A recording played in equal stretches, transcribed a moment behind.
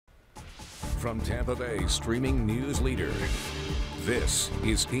From Tampa Bay streaming news leader, this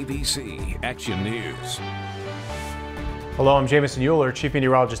is ABC Action News. Hello, I'm Jameson Euler. Chief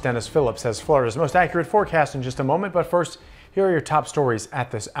Meteorologist Dennis Phillips has Florida's most accurate forecast in just a moment. But first, here are your top stories at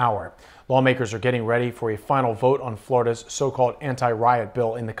this hour. Lawmakers are getting ready for a final vote on Florida's so-called anti-riot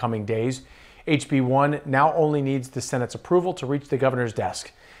bill in the coming days. HB 1 now only needs the Senate's approval to reach the governor's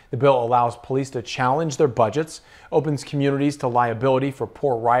desk. The bill allows police to challenge their budgets, opens communities to liability for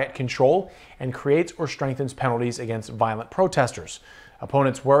poor riot control, and creates or strengthens penalties against violent protesters.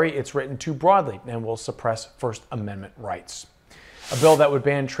 Opponents worry it's written too broadly and will suppress First Amendment rights. A bill that would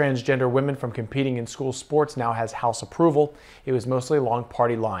ban transgender women from competing in school sports now has House approval. It was mostly along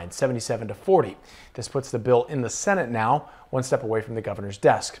party lines, 77-40. This puts the bill in the Senate now, one step away from the governor's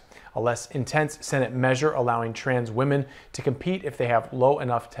desk. A less intense Senate measure allowing trans women to compete if they have low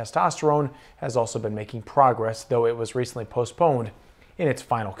enough testosterone has also been making progress, though it was recently postponed in its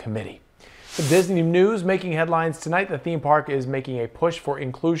final committee. The Disney news making headlines tonight. The theme park is making a push for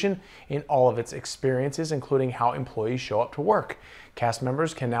inclusion in all of its experiences, including how employees show up to work. Cast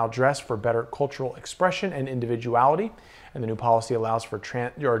members can now dress for better cultural expression and individuality, and the new policy allows for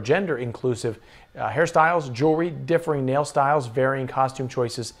gender-inclusive hairstyles, jewelry, differing nail styles, varying costume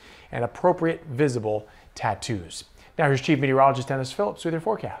choices, and appropriate visible tattoos. Now here's Chief Meteorologist Dennis Phillips with your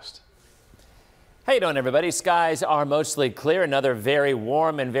forecast. How you doing, everybody? Skies are mostly clear. Another very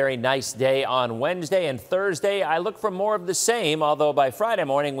warm and very nice day on Wednesday and Thursday. I look for more of the same, although by Friday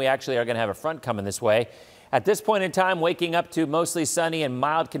morning we actually are going to have a front coming this way. At this point in time, waking up to mostly sunny and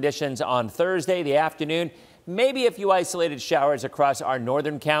mild conditions on Thursday, the afternoon. Maybe a few isolated showers across our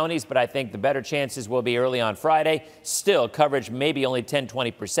northern counties, but I think the better chances will be early on Friday. Still, coverage maybe only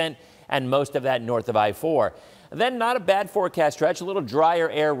 10-20%, and most of that north of I-4. Then not a bad forecast stretch. A little drier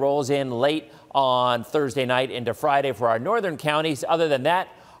air rolls in late on Thursday night into Friday for our northern counties. Other than that,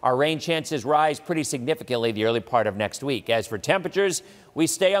 our rain chances rise pretty significantly the early part of next week. As for temperatures, we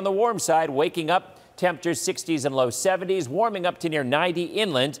stay on the warm side, waking up temperatures 60s and low 70s, warming up to near 90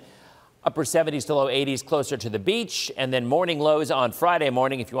 inland, upper 70s to low 80s closer to the beach, and then morning lows on Friday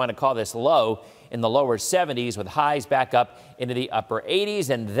morning, if you want to call this low, in the lower 70s with highs back up into the upper 80s.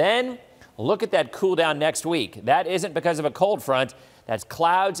 And then look at that cool down next week. That isn't because of a cold front. That's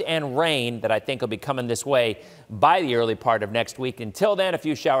clouds and rain that I think will be coming this way by the early part of next week. Until then, a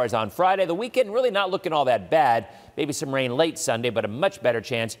few showers on Friday. The weekend really not looking all that bad. Maybe some rain late Sunday, but a much better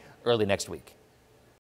chance early next week.